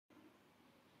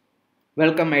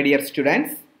Welcome my dear students.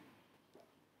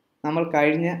 നമ്മൾ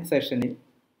കഴിഞ്ഞ സെഷനിൽ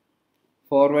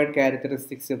ഫോർവേഡ്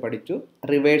ക്യാരക്ടറിസ്റ്റിക്സ് പഠിച്ചു,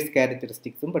 റിവേഴ്സ്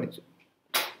ക്യാരക്ടറിസ്റ്റിക്സും പഠിച്ചു.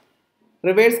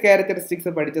 റിവേഴ്സ്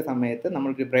ക്യാരക്ടറിസ്റ്റിക്സ് പഠിച്ച സമയത്ത്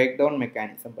നമ്മളൊരു ബ്രേക്ക് ഡൗൺ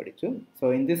മെക്കാനിസം പഠിച്ചു.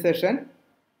 So in this session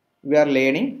we are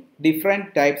learning different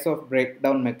types of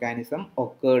breakdown mechanism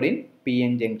occurred in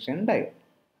P-N junction diode.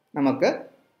 നമുക്ക്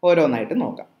ഓരോന്നായിട്ട്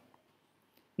നോക്കാം.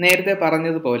 നേരത്തെ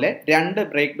പറഞ്ഞതുപോലെ രണ്ട്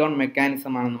ബ്രേക്ക് ഡൗൺ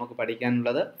മെക്കാനിസം ആണ് നമുക്ക്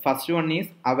പഠിക്കാനുള്ളത്. First one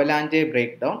is avalanche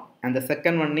break down and the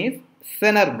second one is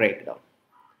Zener break down.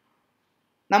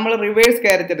 നമ്മൾ reverse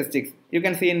characteristics you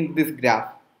can see in this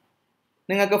graph.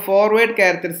 നിങ്ങൾക്ക് ഫോർവേഡ്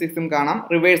ക്യാരക്ടറിസ്റ്റിക്സും കാണാം,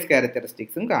 റിവേഴ്സ്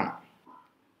ക്യാരക്ടറിസ്റ്റിക്സും കാണാം.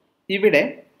 ഇവിടെ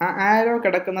ആ ആരോ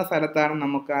കിടക്കുന്ന സ്ഥലത്താണ്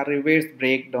നമുക്ക് ആ റിവേഴ്സ്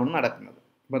ബ്രേക്ക് ഡൗൺ നടക്കുന്നത്.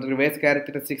 അപ്പോൾ റിവേഴ്സ്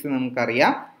ക്യാരക്ടറിസ്റ്റിക്സ്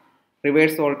നമുക്കറിയാം.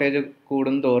 റിവേഴ്സ് വോൾട്ടേജ്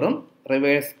കൂടുന്തോറും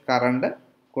റിവേഴ്സ് കറണ്ട്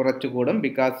കുറച്ച് കൂടും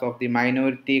because of the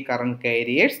minority current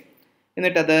careers.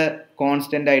 എന്നിട്ടത്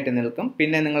കോൺസ്റ്റൻ്റ് ആയിട്ട് നിൽക്കും.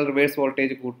 പിന്നെ നിങ്ങൾ റിവേഴ്സ്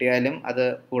വോൾട്ടേജ് കൂട്ടിയാലും അത്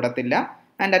കൂടത്തില്ല.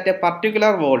 And at A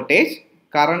particular voltage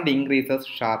current increases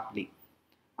sharply.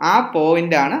 ആ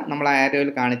പോയിൻ്റാണ് നമ്മൾ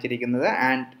ആരോയിൽ കാണിച്ചിരിക്കുന്നത്.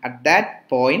 And at that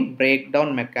point break down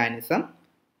mechanism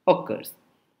occurs.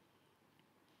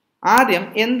 ആദ്യം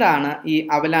എന്താണ് ഈ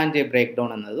അവലാഞ്ചെ ബ്രേക്ക് ഡൗൺ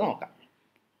എന്നത് നോക്കാം.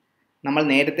 നമ്മൾ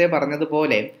നേരത്തെ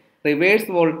പറഞ്ഞതുപോലെ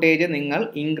റിവേഴ്സ് വോൾട്ടേജ് നിങ്ങൾ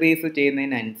ഇൻക്രീസ്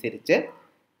ചെയ്യുന്നതിനനുസരിച്ച്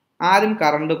ആദ്യം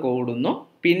കറണ്ട് കൂടുന്നു,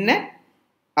 പിന്നെ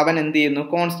അവൻ എന്ത് ചെയ്യുന്നു,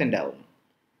 കോൺസ്റ്റൻ്റ് ആവുന്നു.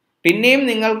 പിന്നെയും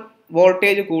നിങ്ങൾ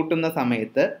വോൾട്ടേജ് കൂട്ടുന്ന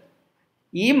സമയത്ത്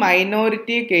ഈ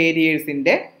മൈനോറിറ്റി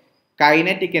കാരിയേഴ്സിൻ്റെ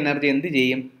കൈനറ്റിക് എനർജി എന്ത്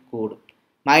ചെയ്യും, കൂടും.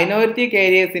 മൈനോറിറ്റി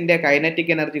കാരിയേഴ്സിൻ്റെ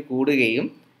കൈനറ്റിക് എനർജി കൂടുകയും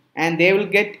and they will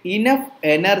get enough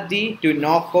energy to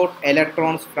knock out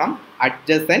electrons from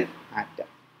adjacent atom.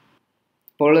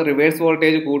 അപ്പോൾ റിവേഴ്സ്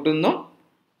വോൾട്ടേജ് കൂട്ടുന്നു,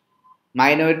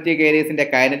 മൈനോറിറ്റി കാരിയേഴ്സിൻ്റെ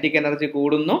കൈനറ്റിക് എനർജി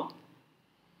കൂടുന്നു.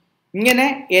 ഇങ്ങനെ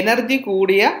എനർജി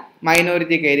കൂടിയ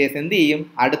മൈനോറിറ്റി കാരിയേഴ്സ് എന്ത് ചെയ്യും,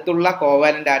 അടുത്തുള്ള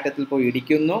കോവാലൻ്റ് ആറ്റത്തിൽ പോയി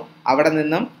ഇടിക്കുന്നു. അവിടെ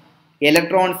നിന്നും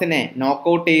ഇലക്ട്രോൺസിനെ നോക്ക്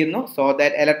ഔട്ട് ചെയ്യുന്നു. So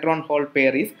that electron hole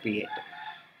pair is created.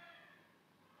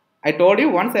 I told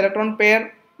you once electron pair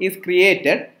is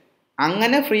created,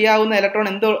 അങ്ങനെ ഫ്രീ ആവുന്ന ഇലക്ട്രോൺ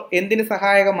എന്തിന്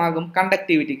സഹായകമാകും,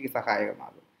 കണ്ടക്ടിവിറ്റിക്ക്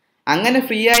സഹായകമാകും. അങ്ങനെ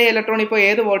ഫ്രീ ആയ ഇലക്ട്രോൺ ഇപ്പോൾ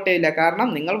ഏത് വോൾട്ടേജില്ല, കാരണം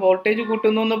നിങ്ങൾ വോൾട്ടേജ്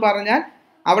കൂട്ടുന്നു എന്ന് പറഞ്ഞാൽ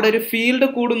അവിടെ ഒരു ഫീൽഡ്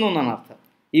കൂടുന്നു എന്നാണ് അർത്ഥം.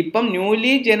 ഇപ്പം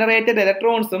ന്യൂലി ജനറേറ്റഡ്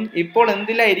ഇലക്ട്രോൺസും ഇപ്പോൾ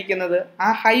എന്തിലാണ് ഇരിക്കുന്നത്, ആ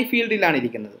ഹൈ ഫീൽഡിലാണ്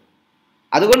ഇരിക്കുന്നത്.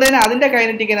 അതുകൊണ്ട് തന്നെ അതിൻ്റെ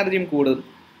കൈനറ്റിക് എനർജിയും കൂടും.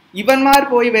 ഇവന്മാർ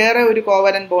പോയി വേറെ ഒരു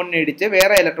കോവലൻ ബോണ്ടിനെ ഇടിച്ച്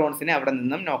വേറെ ഇലക്ട്രോൺസിനെ അവിടെ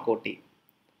നിന്നും നോക്കൗട്ട് ചെയ്യും.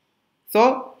 So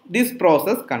this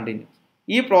process continuous.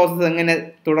 ഈ പ്രോസസ്സ് എങ്ങനെ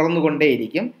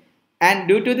തുടർന്നുകൊണ്ടേയിരിക്കും. And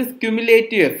dew to this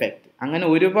cumulative effect അങ്ങനെ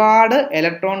ഒരുപാട്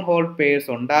ഇലക്ട്രോൺ ഹോൾ പെയർസ്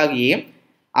ഉണ്ടാകുകയും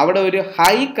അവിടെ ഒരു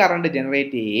ഹൈ കറണ്ട്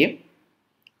ജനറേറ്റ് ചെയ്യുകയും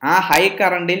ആ ഹൈ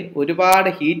കറണ്ടിൽ ഒരുപാട്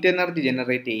ഹീറ്റ് എനർജി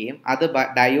ജനറേറ്റ് ചെയ്യും. അത്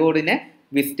ഡയോഡിനെ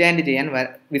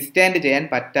വിസ്റ്റാൻഡ് ചെയ്യാൻ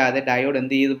പറ്റാതെ ഡയോഡ്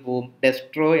എന്ത് ചെയ്തു പോവും,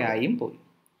 ഡെസ്ട്രോയ് ആയും പോയി.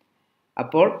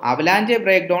 അപ്പോൾ അവലാഞ്ചെ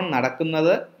ബ്രേക്ക് ഡൗൺ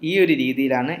നടക്കുന്നത് ഈ ഒരു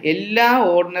രീതിയിലാണ്. എല്ലാ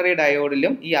ഓർഡിനറി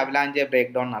ഡയോഡിലും ഈ അവലാഞ്ചെ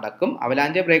ബ്രേക്ക് ഡൗൺ നടക്കും.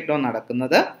 അവലാഞ്ചെ ബ്രേക്ക് ഡൗൺ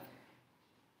നടക്കുന്നത്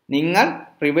നിങ്ങൾ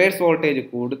റിവേഴ്സ് വോൾട്ടേജ്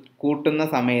കൂട്ടുന്ന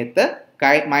സമയത്ത്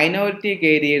മൈനോറിറ്റി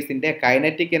കാരിയേഴ്സിൻ്റെ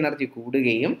കൈനറ്റിക് എനർജി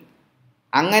കൂടുകയും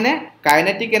അങ്ങനെ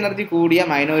കൈനറ്റിക് എനർജി കൂടിയ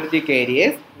മൈനോറിറ്റി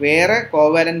കാരിയേഴ്സ് വേറെ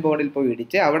കോവാലൻ ബോണ്ടിൽ പോയി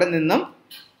ഇടിച്ച് അവിടെ നിന്നും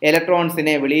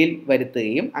ഇലക്ട്രോൺസിനെ വെളിയിൽ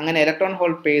വരുത്തുകയും അങ്ങനെ ഇലക്ട്രോൺ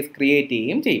ഹോൾ പെയർസ് ക്രിയേറ്റ്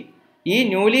ചെയ്യുകയും ചെയ്യും. ഈ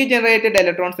ന്യൂലി ജനറേറ്റഡ്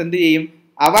ഇലക്ട്രോൺസ് എന്ത് ചെയ്യും,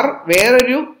 അവർ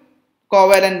വേറൊരു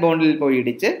കോവാലൻ ബോണ്ടിൽ പോയി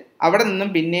ഇടിച്ച് അവിടെ നിന്നും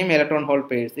പിന്നെയും ഇലക്ട്രോൺ ഹോൾ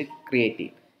പെയർസ് ക്രിയേറ്റ്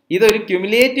ചെയ്യും. ഇതൊരു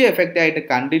ക്യുമുലേറ്റീവ് എഫക്റ്റ് ആയിട്ട്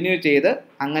കണ്ടിന്യൂ ചെയ്ത്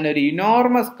അങ്ങനെ ഒരു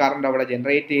ഇനോർമസ് കറണ്ട് അവിടെ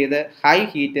ജനറേറ്റ് ചെയ്ത് ഹൈ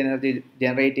ഹീറ്റ് എനർജി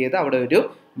ജനറേറ്റ് ചെയ്ത് അവിടെ ഒരു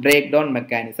ബ്രേക്ക് ഡൗൺ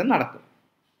മെക്കാനിസം നടക്കും.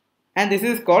 And this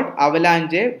is called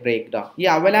avalanche break down. ഈ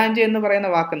അവലാഞ്ചെ എന്ന് പറയുന്ന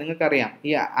വാക്ക് നിങ്ങൾക്കറിയാം.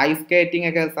 ഈ ഐസ് സ്കേറ്റിംഗ്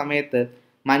ഒക്കെ സമയത്ത്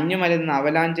മഞ്ഞുമലന്ന്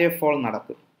അവലാഞ്ചെ ഫോൾ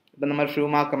നടക്കും. ഇപ്പം നമ്മൾ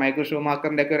മൈക്കിൾ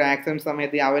ഷൂമാക്കറിൻ്റെ ഒക്കെ ഒരു ആക്സിഡൻറ്റ്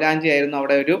സമയത്ത് ഈ അവലാഞ്ചെ ആയിരുന്നു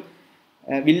അവിടെ ഒരു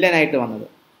വില്ലനായിട്ട് വന്നത്.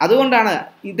 അതുകൊണ്ടാണ്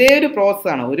ഇതേ ഒരു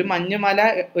പ്രോസസ്സാണ്. ഒരു മഞ്ഞുമല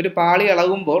ഒരു പാളി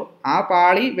ഇളകുമ്പോൾ ആ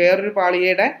പാളി വേറൊരു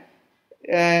പാളിയുടെ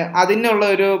അതിനുള്ള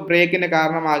ഒരു ബ്രേക്കിന്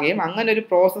കാരണമാകുകയും അങ്ങനെ ഒരു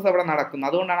പ്രോസസ്സ് അവിടെ നടക്കുന്നു.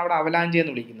 അതുകൊണ്ടാണ് അവിടെ അവലാഞ്ചെ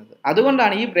എന്ന് വിളിക്കുന്നത്.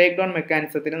 അതുകൊണ്ടാണ് ഈ ബ്രേക്ക് ഡൗൺ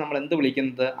മെക്കാനിസത്തിന് നമ്മൾ എന്ത്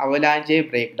വിളിക്കുന്നത്, അവലാഞ്ചെ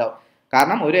ബ്രേക്ക് ഡൗൺ.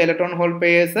 കാരണം ഒരു ഇലക്ട്രോൺ ഹോൾ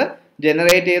പെയർസ്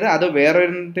ജനറേറ്റ് ചെയ്ത് അത്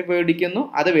വേറൊരിടത്തിൽ പോയി ഇടിക്കുന്നു,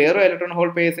 അത് വേറൊരു ഇലക്ട്രോൺ ഹോൾ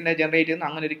പെയർസിനെ ജനറേറ്റ് ചെയ്യുന്നു.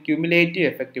 അങ്ങനെ ഒരു ക്യുമുലേറ്റീവ്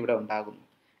എഫക്റ്റ് ഇവിടെ ഉണ്ടാകുന്നു.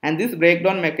 And this break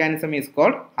down mechanism is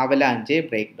called avalanche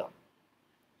break down.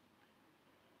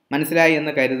 മനസ്സിലായി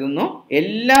എന്ന് കരുതുന്നു.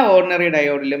 എല്ലാ ഓർഡിനറി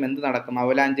ഡയോഡിലും എന്ത് നടക്കും,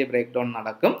 അവലാഞ്ചെ ബ്രേക്ക് ഡൗൺ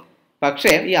നടക്കും.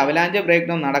 പക്ഷേ ഈ avalanche break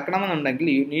down നടക്കണമെന്നുണ്ടെങ്കിൽ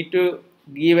you need to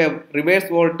give A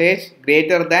reverse voltage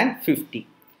greater than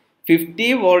 50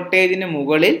 വോൾട്ടേജിന്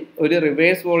മുകളിൽ ഒരു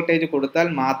റിവേഴ്സ് വോൾട്ടേജ് കൊടുത്താൽ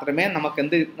മാത്രമേ നമുക്ക്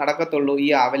എന്ത് നടക്കത്തുള്ളൂ, ഈ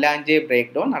അവലാഞ്ചെ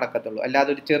ബ്രേക്ക് ഡൗൺ നടക്കത്തുള്ളൂ. അല്ലാതെ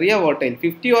ഒരു ചെറിയ voltage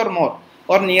 50 or more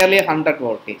or nearly 100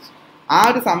 voltage ആ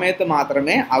ഒരു സമയത്ത്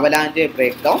മാത്രമേ അവലാഞ്ചെ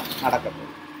ബ്രേക്ക് ഡൗൺ നടക്കത്തുള്ളൂ.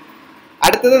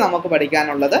 അടുത്തത് നമുക്ക്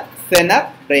പഠിക്കാനുള്ളത് സെനർ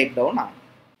ബ്രേക്ക് ഡൗൺ ആണ്.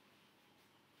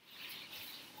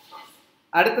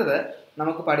 അടുത്തത്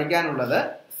നമുക്ക് പഠിക്കാനുള്ളത്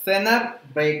സെനർ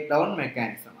ബ്രേക്ക് ഡൗൺ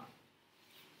മെക്കാനിസം ആണ്.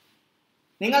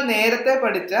 നിങ്ങൾ നേരത്തെ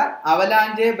പഠിച്ച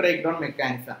അവലാഞ്ചെ ബ്രേക്ക് ഡൗൺ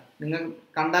മെക്കാനിസം നിങ്ങൾ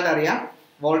കണ്ടാൽ അറിയാം.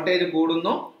 വോൾട്ടേജ്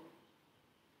കൂടുന്നു,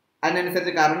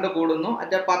 അതിനനുസരിച്ച് കറണ്ട് കൂടുന്നു.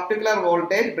 At A particular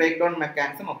voltage break down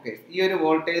mechanism ഒക്കെ. ഈ ഒരു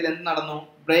വോൾട്ടേജിൽ എന്ത് നടന്നു?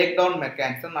 ബ്രേക്ക് ഡൗൺ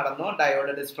മെക്കാനിസം നടന്നു.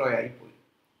 ഡയോഡ് ഡിസ്ട്രോയ് ആയി പോയി.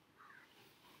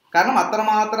 കാരണം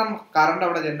അത്രമാത്രം കറണ്ട്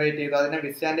അവിടെ ജനറേറ്റ് ചെയ്തു. അതിനെ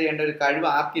വിസ്റ്റാൻഡ് ചെയ്യേണ്ട ഒരു കഴിവ്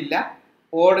ആർക്കില്ല?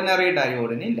 ഓർഡിനറി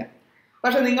ഡയോഡിന് ഇല്ല.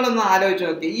 പക്ഷെ നിങ്ങളൊന്ന് ആലോചിച്ച്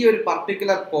നോക്കി, ഈ ഒരു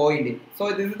particular point, so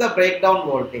this is the break down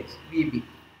voltage VB.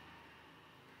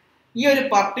 ഈ ഒരു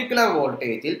പർട്ടിക്കുലർ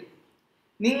വോൾട്ടേജിൽ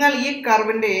നിങ്ങൾ ഈ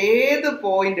കർവിന്റെ ഏത്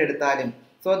പോയിന്റ് എടുത്താലും,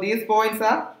 സോ ദീസ് പോയിന്റ്സ്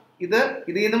ആർ, ഇതിൽ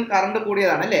നിന്നും കറണ്ട്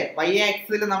കൂടിയതാണ് അല്ലേ? Y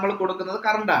ആക്സിൽ നമ്മൾ കൊടുക്കുന്നത്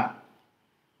കറണ്ടാണ്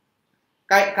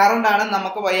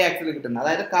നമുക്ക് Y ആക്സിൽ കിട്ടുന്നത്.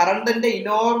 അതായത് കറണ്ടിന്റെ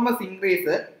ഇനോർമസ്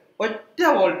ഇൻക്രീസ് ഒറ്റ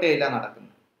വോൾട്ടേജിലാണ് നടക്കുന്നത്.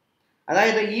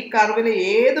 അതായത് ഈ കർവിലെ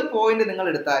ഏത് പോയിന്റ് നിങ്ങൾ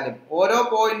എടുത്താലും ഓരോ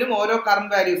പോയിന്റും ഓരോ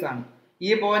കറണ്ട് വാല്യൂസ് ആണ്. ഈ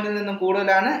പോയിന്റിൽ നിന്നും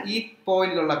കൂടുതലാണ് ഈ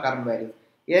പോയിന്റിലുള്ള കറണ്ട് വാല്യൂസ്.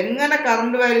 എങ്ങനെ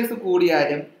കറണ്ട് വാല്യൂസ്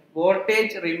കൂടിയാലും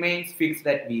voltage remains fixed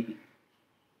at VB.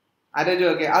 ആലോചിച്ച്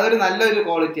നോക്കെ, അതൊരു നല്ലൊരു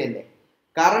ക്വാളിറ്റി അല്ലേ?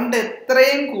 കറണ്ട്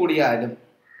എത്രയും കൂടിയാലും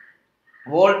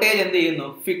വോൾട്ടേജ് എന്ത് ചെയ്യുന്നു?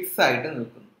 ഫിക്സ് ആയിട്ട്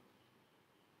നിൽക്കുന്നു.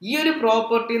 ഈ ഒരു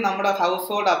പ്രോപ്പർട്ടി നമ്മുടെ ഹൗസ്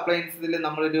ഹോൾഡ് അപ്ലയൻസിൽ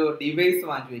നമ്മളൊരു ഡിവൈസ്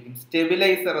വാങ്ങിച്ചു വയ്ക്കും,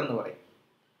 സ്റ്റെബിലൈസർ എന്ന് പറയും.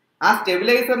 ആ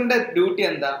സ്റ്റെബിലൈസറിന്റെ ഡ്യൂട്ടി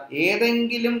എന്താ?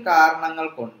 ഏതെങ്കിലും കാരണങ്ങൾ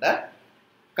കൊണ്ട്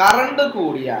കറണ്ട്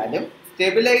കൂടിയാലും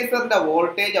സ്റ്റെബിലൈസറിന്റെ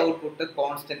വോൾട്ടേജ് ഔട്ട്പുട്ട്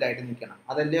കോൺസ്റ്റന്റ് ആയിട്ട് നിൽക്കണം.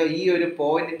 അതല്ലയോ ഈ ഒരു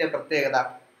പോയിന്റിന്റെ പ്രത്യേകത.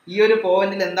 ഈ ഒരു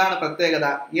പോയിന്റിൽ എന്താണ് പ്രത്യേകത?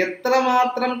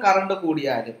 എത്രമാത്രം കറണ്ട്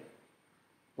കൂടിയാലും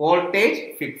വോൾട്ടേജ്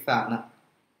ഫിക്സ് ആണ്.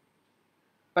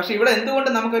 പക്ഷെ ഇവിടെ എന്തുകൊണ്ട്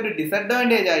നമുക്കൊരു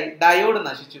ഡിസഡ്വാൻറ്റേജ് ആയി? ഡയോഡ്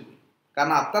നശിച്ചു പോയി.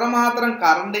 കാരണം അത്രമാത്രം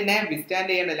കറണ്ടിനെ വിസ്റ്റാൻഡ്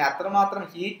ചെയ്യേണ്ട, അത്രമാത്രം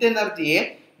ഹീറ്റ് എനർജിയെ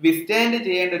വിസ്റ്റാൻഡ്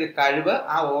ചെയ്യേണ്ട ഒരു കഴിവ്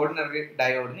ആ ഓർഡിനറി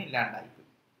ഡയോഡിന് ഇല്ലാണ്ടായി.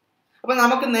 അപ്പൊ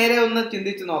നമുക്ക് നേരെ ഒന്ന്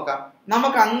ചിന്തിച്ച് നോക്കാം.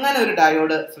 നമുക്ക് അങ്ങനെ ഒരു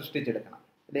ഡയോഡ് സൃഷ്ടിച്ചെടുക്കണം,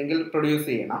 അല്ലെങ്കിൽ പ്രൊഡ്യൂസ്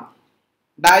ചെയ്യണം.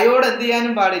 ഡയോഡ് എന്ത്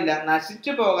ചെയ്യാനും പാടില്ല?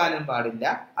 നശിച്ചു പോകാനും പാടില്ല.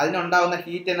 അതിനുണ്ടാവുന്ന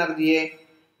ഹീറ്റ് എനർജിയെ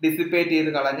ഡിസിപ്പേറ്റ്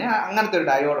ചെയ്ത് കളഞ്ഞ് അങ്ങനത്തെ ഒരു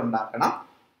ഡയോഡ് ഉണ്ടാക്കണം.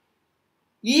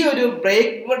 ഈ ഒരു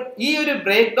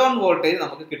ബ്രേക്ക് ഡൗൺ വോൾട്ടേജ്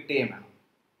നമുക്ക് കിട്ടുകയും വേണം.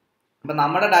 അപ്പൊ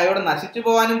നമ്മുടെ ഡയോഡ് നശിച്ചു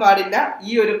പോകാനും പാടില്ല,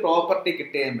 ഈ ഒരു പ്രോപ്പർട്ടി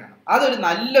കിട്ടുകയും വേണം. അതൊരു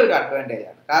നല്ലൊരു അഡ്വാൻറ്റേജ്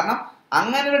ആണ്. കാരണം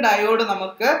അങ്ങനെ ഒരു ഡയോഡ്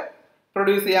നമുക്ക്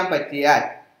പ്രൊഡ്യൂസ് ചെയ്യാൻ പറ്റിയാൽ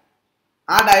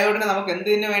ആ ഡയോഡിനെ നമുക്ക്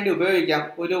എന്തിനു വേണ്ടി ഉപയോഗിക്കാം?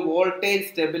 ഒരു വോൾട്ടേജ്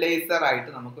സ്റ്റെബിലൈസർ ആയിട്ട്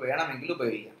നമുക്ക് വേണമെങ്കിൽ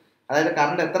ഉപയോഗിക്കാം. അതായത്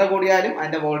കറണ്ട് എത്ര കൂടിയാലും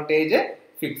അതിന്റെ വോൾട്ടേജ്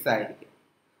ഫിക്സ് ആയിരിക്കും.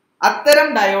 അത്തരം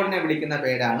ഡയോഡിനെ വിളിക്കുന്ന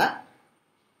പേരാണ്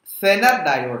സെനർ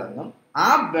ഡയോഡ് എന്നും ആ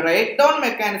ബ്രേക്ക് ഡൗൺ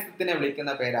മെക്കാനിസത്തിനെ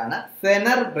വിളിക്കുന്ന പേരാണ്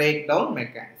സെനർ ബ്രേക്ക് ഡൗൺ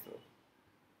മെക്കാനിസം.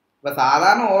 ഇപ്പൊ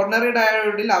സാധാരണ ഓർഡിനറി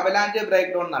ഡയോഡിൽ അവലാഞ്ച്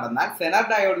ബ്രേക്ക് ഡൗൺ നടന്നാൽ സെനർ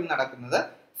ഡയോഡിൽ നടക്കുന്നത്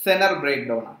സെനർ ബ്രേക്ക്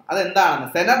ഡൗൺ ആണ്. അതെന്താണെന്ന്,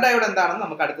 സെനർ ഡയോഡ് എന്താണെന്ന്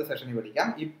നമുക്ക് അടുത്ത സെഷനിൽ പഠിക്കാം.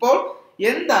 ഇപ്പോൾ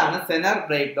എന്താണ് സെനർ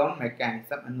ബ്രേക്ക് ഡൗൺ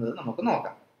മെക്കാനിസം എന്നത് നമുക്ക്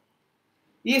നോക്കാം.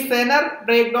 ഈ സെനർ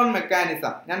ബ്രേക്ക് ഡൗൺ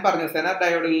മെക്കാനിസം ഞാൻ പറഞ്ഞു സെനർ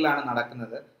ഡയോഡുകളിലാണ്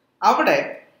നടക്കുന്നത്. അവിടെ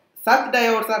such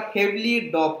diodes R heavily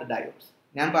doped diodes.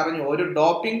 ഞാൻ പറഞ്ഞു ഒരു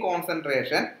ഡോപ്പിംഗ്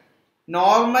കോൺസെൻട്രേഷൻ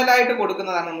നോർമലായിട്ട്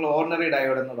കൊടുക്കുന്നതാണ് നമ്മൾ ഓർഡിനറി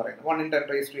ഡയോഡ് എന്ന് പറയുന്നത്. 1 ×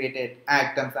 10⁸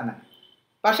 ആറ്റംസ് അങ്ങനെ.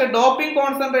 പക്ഷെ ഡോപ്പിംഗ്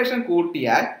കോൺസെൻട്രേഷൻ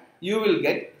കൂട്ടിയാൽ you will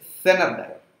get Zener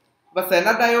diode. അപ്പൊ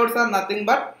Zener diodes are nothing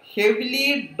but heavily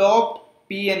doped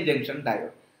PN junction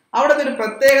diode. അവിടുത്തെ ഒരു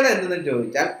പ്രത്യേകത എന്തെന്ന്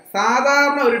ചോദിച്ചാൽ,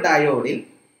 സാധാരണ ഒരു ഡയോഡിൽ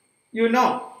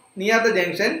near the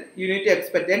junction you need to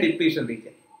expect A depletion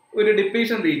region. ഒരു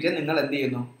ഡിപ്ലീഷൻ റീജിയൻ നിങ്ങൾ എന്ത്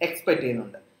ചെയ്യുന്നു? എക്സ്പെക്ട്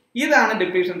ചെയ്യുന്നുണ്ട്. ഇതാണ്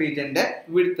ഡിപ്ലീഷൻ റീജിയന്റെ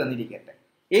വിഡ്ത്ത് എന്നിരിക്കട്ടെ.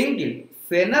 എങ്കിൽ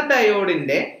സെനർ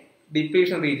ഡയോഡിന്റെ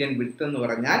ഡിപ്ലീഷൻ റീജിയൻ വിഡ്ത്ത് എന്ന്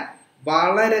പറഞ്ഞാൽ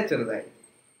വളരെ ചെറുതായിരിക്കും.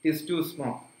 It is to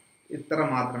small. ഇത്ര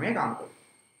മാത്രമേ കാണുള്ളൂ.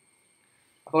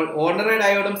 അപ്പോൾ ഓർഡിനറി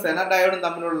ഡയോഡും സെനർ ഡയോഡും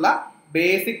തമ്മിലുള്ള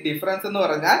ബേസിക് ഡിഫറൻസ് എന്ന്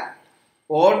പറഞ്ഞാൽ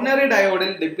ഓർഡിനറി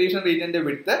ഡയോഡിൽ ഡിപ്ലീഷൻ റീജിയന്റെ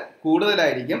വിഡ്ത്ത്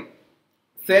കൂടുതലായിരിക്കും,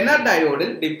 സെനർ ഡയോഡിൽ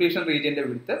ഡിപ്ലീഷൻ റീജിയന്റെ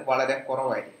വിഡ്ത്ത് വളരെ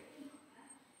കുറവായിരിക്കും.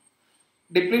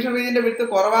 ഡിപ്ലീഷൻ റീജിയന്റെ വിഡ്ത്ത്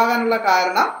കുറവാകാനുള്ള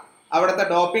കാരണം അവിടുത്തെ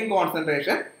ഡോപ്പിംഗ്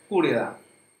കോൺസെൻട്രേഷൻ കൂടിയതാണ്.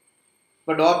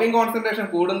 ഇപ്പൊ ഡോപ്പിംഗ് കോൺസെൻട്രേഷൻ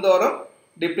കൂടുന്തോറും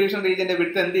ഡിപ്ലീഷൻ റീജിയന്റെ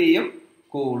വിഡ്ത്ത് എന്ത് ചെയ്യും?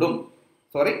 കൂടും.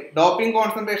 ഡോപ്പിംഗ്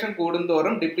കോൺസെൻട്രേഷൻ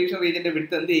കൂടുന്തോറും ഡിപ്ലീഷൻ റീജിയന്റെ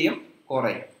വിഡ്ത്ത് എന്ത് ചെയ്യും?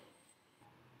 കുറയും.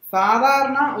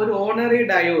 സാധാരണ ഒരു ഓർഡിനറി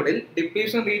ഡയോഡിൽ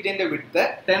ഡിപ്ലീഷൻ റീജിയന്റെ വിഡ്ത്ത്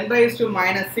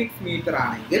 10⁻⁻6 മീറ്റർ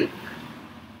ആണെങ്കിൽ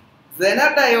സെനർ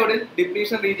ഡയോഡിൽ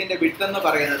ഡിപ്ലീഷൻ റീജിയന്റെ വിഡ്ത്ത് എന്ന്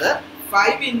പറയുന്നത്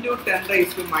 5 ×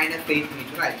 10⁻⁸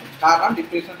 മീറ്റർ ആയിരിക്കും. കാരണം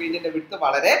ഡിപ്ലീഷൻ റീജിയന്റെ വിഡ്ത്ത്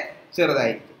വളരെ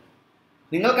ചെറുതായിരിക്കും.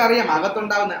 നിങ്ങൾക്കറിയാം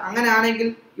അകത്തുണ്ടാവുന്ന, അങ്ങനെയാണെങ്കിൽ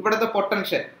ഇവിടുത്തെ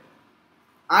പൊട്ടൻഷ്യൽ,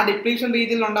 ആ ഡിപ്ലീഷൻ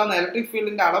റീജിയനിൽ ഉണ്ടാകുന്ന ഇലക്ട്രിക്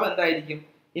ഫീൽഡിന്റെ അളവ് എന്തായിരിക്കും?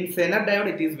 In Zener diode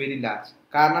it is very large.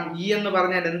 കാരണം E എന്ന്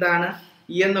പറഞ്ഞാൽ എന്താണ്?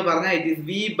 E എന്ന് പറഞ്ഞാൽ ഇറ്റ് ഈസ്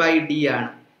V/D ആണ്.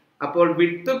 അപ്പോൾ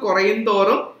വിഡ്ത്ത് കുറയും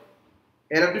തോറും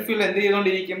ഇലക്ട്രിക് ഫീൽഡ് എന്ത്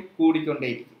ചെയ്തുകൊണ്ടിരിക്കും?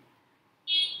 കൂടിക്കൊണ്ടേയിരിക്കും.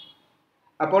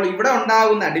 അപ്പോൾ ഇവിടെ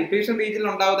ഉണ്ടാകുന്ന ഡിപ്ലീഷൻ റീജിയനിൽ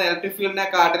ഉണ്ടാകുന്ന ഇലക്ട്രിക് ഫീൽഡിനെ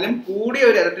കാട്ടിലും കൂടിയ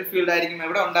ഒരു ഇലക്ട്രിക് ഫീൽഡ് ആയിരിക്കും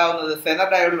എവിടെ ഉണ്ടാകുന്നത്? സെനർ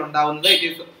ഡയോഡിൽ ഉണ്ടാകുന്നത്. It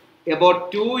is about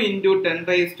 2 ×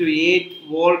 10⁸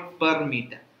 volt per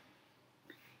metre.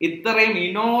 ഇത്രയും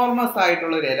ഇനോർമസ്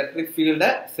ആയിട്ടുള്ള ഒരു ഇലക്ട്രിക് ഫീൽഡ്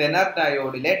സെനർ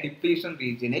ഡയോഡിലെ ഡിപ്ലീഷൻ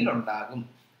റീജിയനിൽ ഉണ്ടാകും.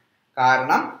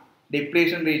 കാരണം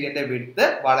ഡിപ്ലീഷൻ റീജിയന്റെ വിഡ്ത്ത്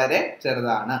വളരെ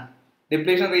ചെറുതാണ്.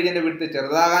 ഡിപ്ലീഷൻ റീജിയന്റെ വിഡ്ത്ത്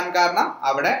ചെറുതാകാൻ കാരണം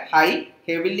അവിടെ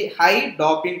ഹൈ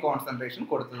ഡോപ്പിംഗ് കോൺസെൻട്രേഷൻ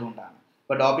കൊടുത്തതുകൊണ്ടാണ്.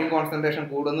 അപ്പോൾ ഡോപ്പിംഗ് കോൺസെൻട്രേഷൻ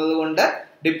കൂടുന്നത് കൊണ്ട്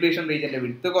ഡിപ്ലീഷൻ റീജിയന്റെ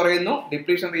വിഡ്ത്ത് കുറയുന്നു.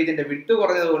 ഡിപ്ലീഷൻ റീജിയന്റെ വിഡ്ത്ത്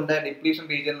കുറഞ്ഞത് കൊണ്ട് ഡിപ്ലീഷൻ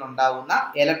റീജിയനിൽ ഉണ്ടാകുന്ന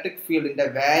ഇലക്ട്രിക് ഫീൽഡിന്റെ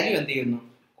വാല്യൂ എന്ത് ചെയ്യുന്നു?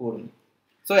 കൂടുന്നു.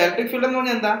 സോ ഇലക്ട്രിക് ഫീൽഡ് എന്ന്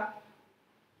പറഞ്ഞാൽ എന്താ?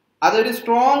 അതൊരു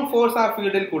സ്ട്രോങ് ഫോഴ്സ് ആ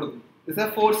ഫീൽഡിൽ കൊടുക്കും. ഇറ്റ്സ് എ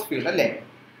ഫോഴ്സ് ഫീൽഡ് അല്ലേ?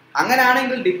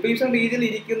 അങ്ങനെയാണെങ്കിൽ ഡിപ്ലീഷൻ റീജിയനിൽ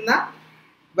ഇരിക്കുന്ന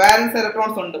വാലൻസ്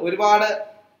ഇലക്ട്രോൺസ് ഉണ്ട്, ഒരുപാട്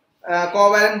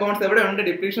കോവാലന്റ് ബോണ്ട്സ് എവിടെ ഉണ്ട്?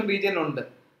 ഡിപ്ലീഷൻ റീജിയനിലുണ്ട്.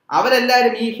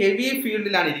 അവരെല്ലാവരും ഈ ഹെവി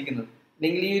ഫീൽഡിലാണ് ഇരിക്കുന്നത്,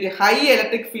 അല്ലെങ്കിൽ ഈ ഒരു ഹൈ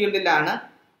ഇലക്ട്രിക് ഫീൽഡിലാണ്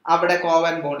അവിടെ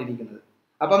കോവാലന്റ് ബോണ്ട് ഇരിക്കുന്നത്.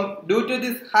 അപ്പം due to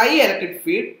this high electric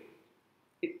field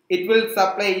it will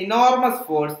supply enormous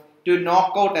force to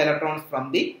നോക്ക് out electrons from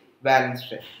the വാലൻസ്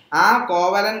shell. ആ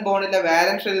കോവാലന്റ് ബോണ്ടിലെ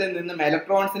വാലൻസ് ഷെല്ലിൽ നിന്നും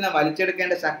ഇലക്ട്രോൺസിനെ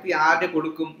വലിച്ചെടുക്കേണ്ട ശക്തി ആദ്യം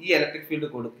കൊടുക്കും? ഈ ഇലക്ട്രിക് ഫീൽഡ്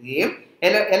കൊടുക്കുകയും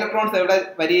ഇലക്ട്രോൺസ് എവിടെ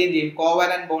വരികയും ചെയ്യും?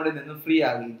 കോവാലന്റ് ബോണ്ടിൽ നിന്നും ഫ്രീ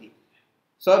ആവുകയും ചെയ്യും.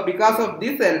 So because of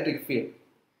this electric field,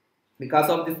 because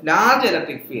of this large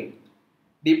electric field,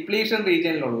 depletion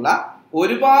റീജിയനിലുള്ള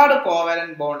ഒരുപാട്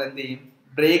കോവാലന്റ് ബോണ്ട് എന്ത് ചെയ്യും?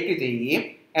 ബ്രേക്ക് ചെയ്യുകയും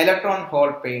ഇലക്ട്രോൺ ഹോൾ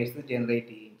പെയർസ്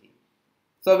ജനറേറ്റ് ചെയ്യുകയും ചെയ്യും.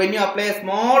 So when you apply A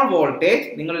small voltage,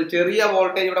 നിങ്ങൾ ഒരു ചെറിയ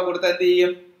വോൾട്ടേജ് ഇവിടെ കൊടുത്താൽ എന്ത്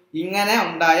ചെയ്യും? ഇങ്ങനെ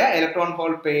ഉണ്ടായ ഇലക്ട്രോൺ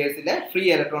ഹോൾ പെയർസിലെ ഫ്രീ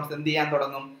ഇലക്ട്രോൺസ് എന്ത് ചെയ്യാൻ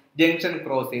തുടങ്ങും? ജംഗ്ഷൻ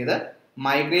ക്രോസ് ചെയ്ത്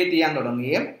മൈഗ്രേറ്റ് ചെയ്യാൻ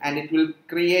തുടങ്ങുകയും and it will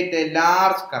create A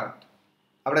large current.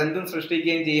 അവിടെ എന്തും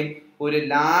സൃഷ്ടിക്കുകയും ചെയ്യും? ഒരു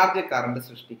ലാർജ് കറണ്ട്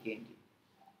സൃഷ്ടിക്കുകയും ചെയ്യും.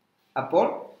 അപ്പോൾ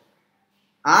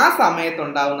ആ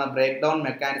സമയത്തുണ്ടാവുന്ന ബ്രേക്ക് ഡൗൺ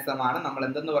മെക്കാനിസമാണ് നമ്മൾ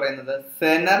എന്തെന്ന് പറയുന്നത്?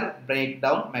 സെനർ ബ്രേക്ക്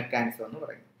ഡൗൺ മെക്കാനിസം എന്ന്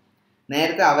പറയുന്നത്.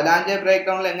 നേരത്തെ അവലാഞ്ച് ബ്രേക്ക്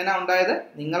ഡൗണിൽ എങ്ങനെ ഉണ്ടായത്?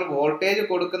 നിങ്ങൾ വോൾട്ടേജ്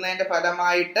കൊടുക്കുന്നതിന്റെ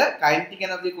ഫലമായിട്ട് കൈനറ്റിക്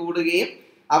എനർജി കൂടുകയും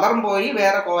അവർ പോയി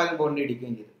വേറെ കോവാലന്റ് ബോണ്ട്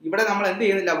ഇടിക്കുകയും ചെയ്തു. ഇവിടെ നമ്മൾ എന്ത്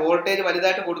ചെയ്യുന്നില്ല? വോൾട്ടേജ്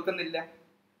വലുതായിട്ട് കൊടുക്കുന്നില്ല.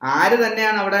 ആര്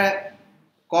തന്നെയാണ് അവിടെ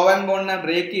കോവാലന്റ് ബോണ്ടിനെ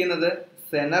ബ്രേക്ക് ചെയ്യുന്നത്?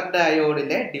 സെനർ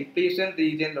ഡയോഡിലെ ഡിപ്ലീഷൻ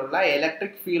റീജിയനിലുള്ള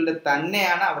ഇലക്ട്രിക് ഫീൽഡ്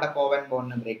തന്നെയാണ് അവിടെ കോവാലന്റ്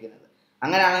ബോണ്ടിനെ ബ്രേക്ക് ചെയ്യുന്നത്.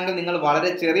 അങ്ങനെയാണെങ്കിൽ നിങ്ങൾ വളരെ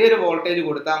ചെറിയൊരു വോൾട്ടേജ്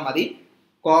കൊടുത്താൽ മതി,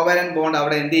 കോവാലന്റ് ബോണ്ട്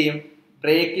അവിടെ എന്ത് ചെയ്യും?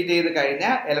 ബ്രേക്ക് ചെയ്ത്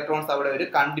കഴിഞ്ഞാൽ ഇലക്ട്രോൺസ് അവിടെ ഒരു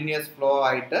കണ്ടിന്യൂസ് ഫ്ലോ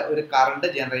ആയിട്ട് ഒരു കറണ്ട്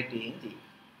ജനറേറ്റ് ചെയ്യുകയും ചെയ്യും.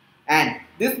 ആൻഡ്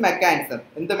ദിസ് മെക്കാനിസം,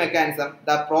 എന്ത് mechanism?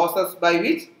 The process by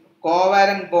which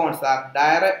covalent bonds are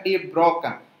directly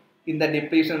broken in the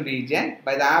depletion region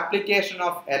by the application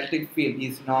of electric field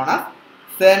is known as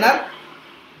Zener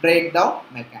breakdown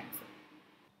mechanism.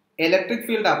 Electric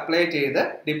field apply ചെയ്ത്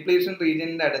depletion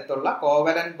റീജിയനിന്റെ അടുത്തുള്ള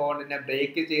covalent ബോണ്ടിനെ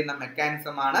break ചെയ്യുന്ന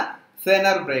mechanism ആണ്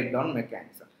Zener breakdown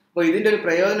mechanism. അപ്പോൾ ഇതിന്റെ ഒരു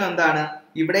പ്രയോജനം എന്താണ്?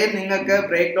 ഇവിടെയും നിങ്ങൾക്ക്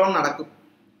ബ്രേക്ക് ഡൗൺ നടക്കും,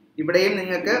 ഇവിടെയും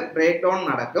നിങ്ങൾക്ക് ബ്രേക്ക് ഡൗൺ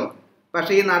നടക്കും.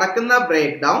 പക്ഷേ ഈ നടക്കുന്ന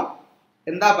ബ്രേക്ക് ഡൗൺ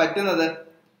എന്താ പറ്റുന്നത്?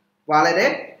 വളരെ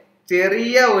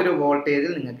ചെറിയ ഒരു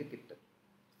വോൾട്ടേജിൽ നിങ്ങൾക്ക് കിട്ടും.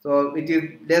 So which is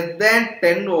less than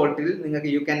 10 വോൾട്ടിൽ നിങ്ങൾക്ക്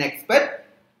you can expect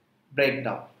break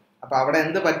down. അപ്പൊ അവിടെ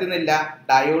എന്ത് പറ്റുന്നില്ല?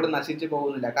 ഡയോഡ് നശിച്ചു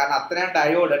പോകുന്നില്ല. കാരണം അത്രയും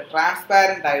ഡയോഡ്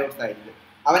ട്രാൻസ്പാരന്റ് ഡയോഡ്സ് ആയിരിക്കും.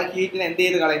 അവൻ ഹീറ്റിനെ എന്ത്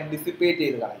ചെയ്ത് കളയും? ഡിസിപ്പേറ്റ്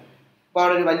ചെയ്ത് കളയും. അപ്പോൾ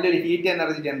അവിടെ ഒരു വലിയൊരു ഹീറ്റ്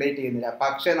എനർജി ജനറേറ്റ് ചെയ്യുന്നില്ല.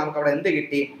 പക്ഷേ നമുക്ക് അവിടെ എന്ത്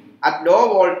കിട്ടി? At low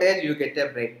voltage you get A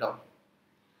break down.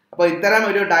 അപ്പോൾ ഇത്തരം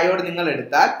ഒരു ഡയോഡ് നിങ്ങൾ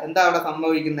എടുത്താൽ എന്താ അവിടെ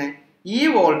സംഭവിക്കുന്നത്? ഈ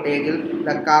വോൾട്ടേജിൽ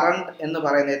ദ കറണ്ട് എന്ന്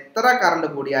പറയുന്നത് എത്ര കറണ്ട്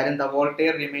കൂടിയാലും the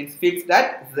voltage remains fixed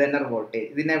at Zener voltage.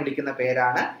 ഇതിനെ വിളിക്കുന്ന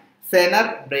പേരാണ് സെനർ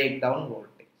ബ്രേക്ക് ഡൗൺ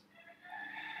വോൾട്ടേജ്.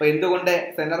 അപ്പൊ എന്തുകൊണ്ട്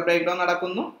സെനർ ബ്രേക്ക് ഡൗൺ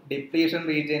നടക്കുന്നു? ഡിപ്ലീഷൻ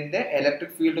റീജിയന്റെ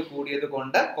ഇലക്ട്രിക് ഫീൽഡ് കൂടിയത്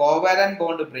കൊണ്ട് കോവാലന്റ്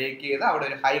ബോണ്ട് ബ്രേക്ക് ചെയ്ത് അവിടെ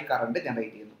ഒരു ഹൈ കറണ്ട്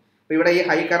ജനറേറ്റ് ചെയ്യുന്നു. അപ്പൊ ഇവിടെ ഈ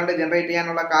ഹൈ കറണ്ട് ജനറേറ്റ്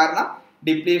ചെയ്യാനുള്ള കാരണം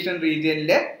ഡിപ്ലീഷൻ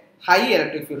റീജിയനിലെ ഹൈ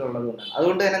ഇലക്ട്രിക് ഫീൽഡ് ഉള്ളതുകൊണ്ടാണ്.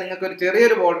 അതുകൊണ്ട് തന്നെ നിങ്ങൾക്ക് ഒരു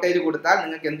ചെറിയൊരു വോൾട്ടേജ് കൊടുത്താൽ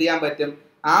നിങ്ങൾക്ക് എന്ത് ചെയ്യാൻ പറ്റും?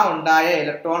 ആ ഉണ്ടായ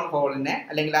ഇലക്ട്രോൺ ഹോളിനെ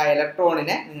അല്ലെങ്കിൽ ആ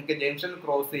ഇലക്ട്രോണിനെ നിങ്ങൾക്ക് ജംഗ്ഷൻ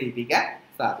ക്രോസ് ചെയ്യിപ്പിക്കാൻ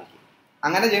സാധിക്കും.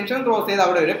 അങ്ങനെ ജംഗ്ഷൻ ക്രോസ് ചെയ്ത്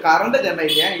അവിടെ ഒരു കറണ്ട്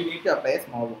ജനറേറ്റ് ചെയ്യാൻ you need to apply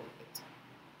small voltage.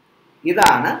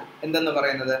 ഇതാണ് എന്തെന്ന്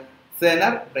പറയുന്നത്?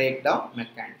 Zener break down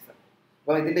mechanism.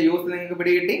 അപ്പോൾ ഇതിന്റെ യൂസ് നിങ്ങൾക്ക്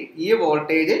പിടികിട്ടി. ഈ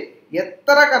വോൾട്ടേജ്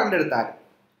എത്ര കറണ്ട് എടുത്താലും,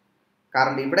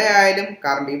 കറണ്ട് ഇവിടെ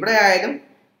ആയാലും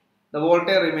the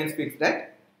voltage remains fixed at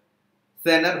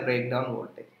Zener break down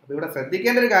voltage. അപ്പോൾ ഇവിടെ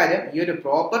ശ്രദ്ധിക്കേണ്ട ഒരു കാര്യം, ഈ ഒരു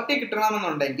പ്രോപ്പർട്ടി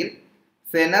കിട്ടണമെന്നുണ്ടെങ്കിൽ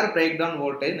സെനർ ബ്രേക്ക് ഡൗൺ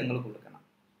വോൾട്ടേജ് നിങ്ങൾ കൊടുക്കണം.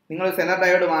 നിങ്ങൾ സെനർ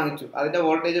ഡയോഡ് വാങ്ങിച്ചു, അതിന്റെ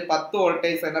വോൾട്ടേജ് 10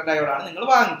 വോൾട്ടേജ് സെനർ ഡയോഡാണ് നിങ്ങൾ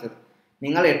വാങ്ങിച്ചത്.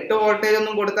 നിങ്ങൾ 8 വോൾട്ടേജ്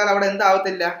ഒന്നും കൊടുത്താൽ അവിടെ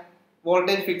എന്താവത്തില്ല?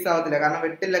 വോൾട്ടേജ് ഫിക്സ് ആവത്തില്ല. കാരണം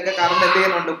 8-ലൊക്കെ കറണ്ട് എന്ത്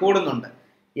ചെയ്യുന്നുണ്ട്? കൂടുന്നുണ്ട്.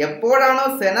 എപ്പോഴാണോ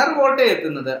സെനർ വോൾട്ടേജ്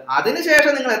എത്തുന്നത്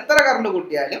അതിനുശേഷം നിങ്ങൾ എത്ര കറണ്ട്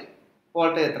കൂട്ടിയാലും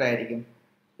വോൾട്ടേജ് എത്രയായിരിക്കും?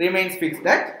 Remains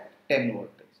fixed at 10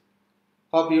 voltage.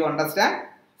 Hope you understand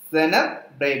Zener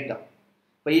break down.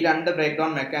 അപ്പോൾ ഈ രണ്ട് ബ്രേക്ക്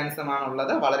ഡൗൺ മെക്കാനിസം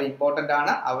ആണുള്ളത്. വളരെ ഇമ്പോർട്ടൻ്റ്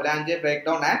ആണ്. Avalanche break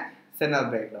down and Zener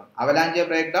break down. Avalanche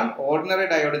break down ordinary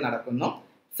ഡയോഡിൽ നടക്കുന്നു.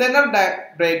 Zener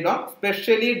break down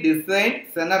specially design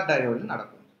Zener ഡയോഡിൽ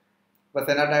നടക്കുന്നു. അപ്പോൾ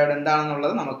Zener diode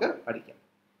എന്താണെന്നുള്ളത് നമുക്ക് പഠിക്കാം.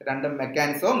 രണ്ട്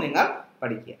മെക്കാനിസവും നിങ്ങൾ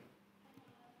പഠിക്കുക.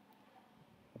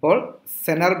 അപ്പോൾ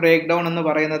സെനർ ബ്രേക്ക് ഡൗൺ എന്ന്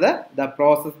പറയുന്നത് the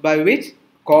process by which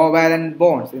covalent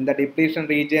bonds in the depletion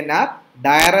region R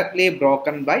directly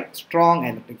broken by strong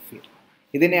electric field.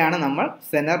 ഇതിനെയാണ് നമ്മൾ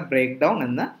സെനർ ബ്രേക്ക് ഡൗൺ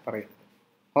എന്ന് പറയുന്നത്.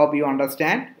 Hope you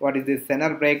understand what is this Zener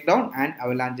breakdown and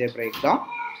Avalanche breakdown.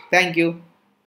 Thank you.